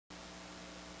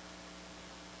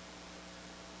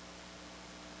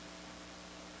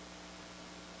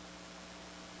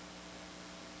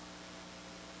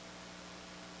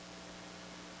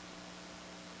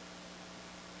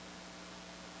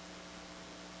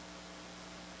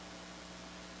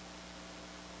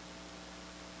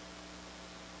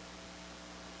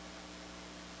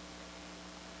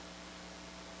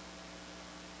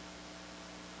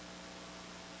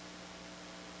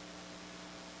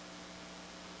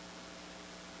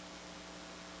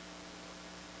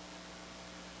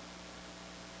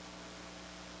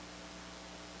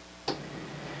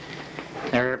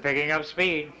They're picking up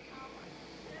speed.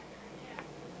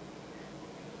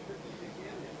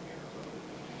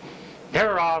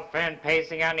 They're off and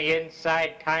pacing on the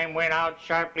inside. Time went out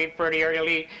sharply for the early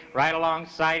lead. Right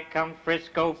alongside come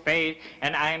Frisco Phase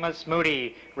and I'm a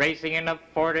Smoothie. Racing in the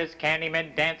fourth is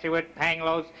Candyman Dancing with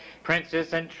Pangloss,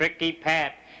 Princess and Tricky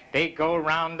Pat. They go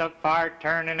round the far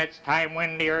turn and it's Time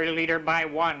Win, the early leader by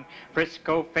 1.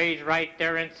 Frisco Phase right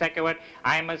there in second with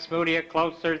I'm a Smoothie a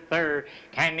closer third.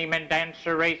 Candyman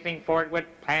Dancer racing fourth with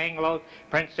Pangloss,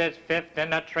 Princess fifth,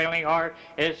 and the trailing horse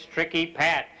is Tricky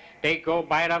Pat. They go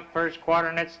by the first quarter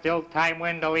and it's still Time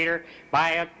Win, the leader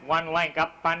by 1 length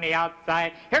up on the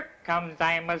outside. Here comes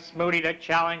I'm a Smoothie to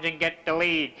challenge and get the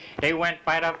lead. They went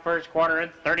by the first quarter in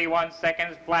 31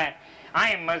 seconds flat.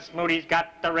 I'm a Smoothie's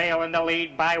got the rail in the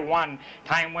lead by 1.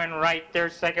 Time Win right there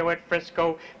second with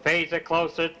Frisco Phase a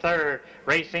closer third.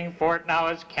 Racing fourth now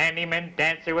is Candyman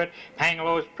Dancing with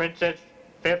Pangloss, Princess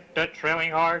fifth. The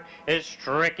trailing horse is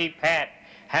Tricky Pat.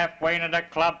 Halfway into the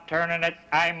club turn and it's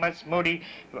I'm a Smoothie,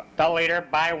 the leader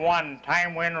by 1.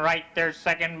 Time Win right there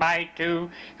second by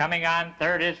 2. Coming on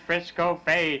third is Frisco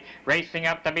Phase. Racing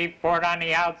up to be fourth on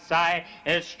the outside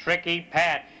is Tricky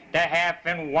Pat. The half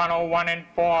in 1:01 and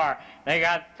 4. They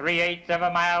got 3/8 of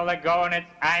a mile to go and it's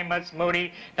I'm a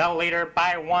Smoothie, the leader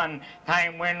by 1.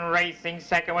 Time Win racing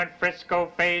second with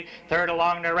Frisco Phase, third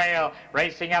along the rail.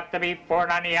 Racing up to be fourth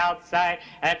on the outside.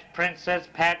 That's Princess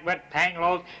Pat with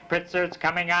Pangloss. Pritzer's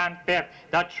coming on fifth.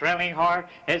 The trailing horse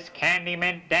is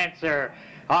Candyman Dancer.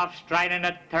 Off stride in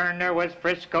the turn there was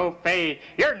Frisco Phase.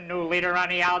 Your new leader on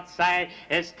the outside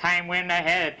is Time Win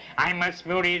ahead. I'm a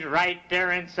Smoothie's right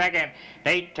there in second.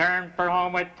 They turn for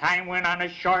home with Time Win on a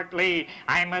short lead.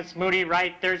 I'm a Smoothie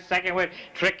right there second with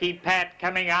Tricky Pat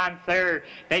coming on third.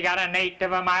 They got 1/8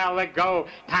 of a mile to go.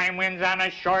 Time Win's on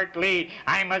a short lead.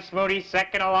 I'm a Smoothie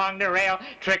second along the rail.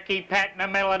 Tricky Pat in the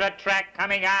middle of the track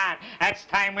coming on. That's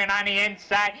Time Win on the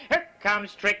inside. Here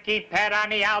comes Tricky Pat on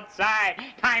the outside.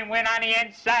 Time Win on the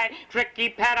inside. Tricky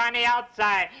Pat on the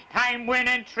outside. Time Win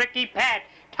and Tricky Pat.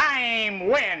 Time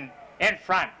Win in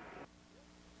front.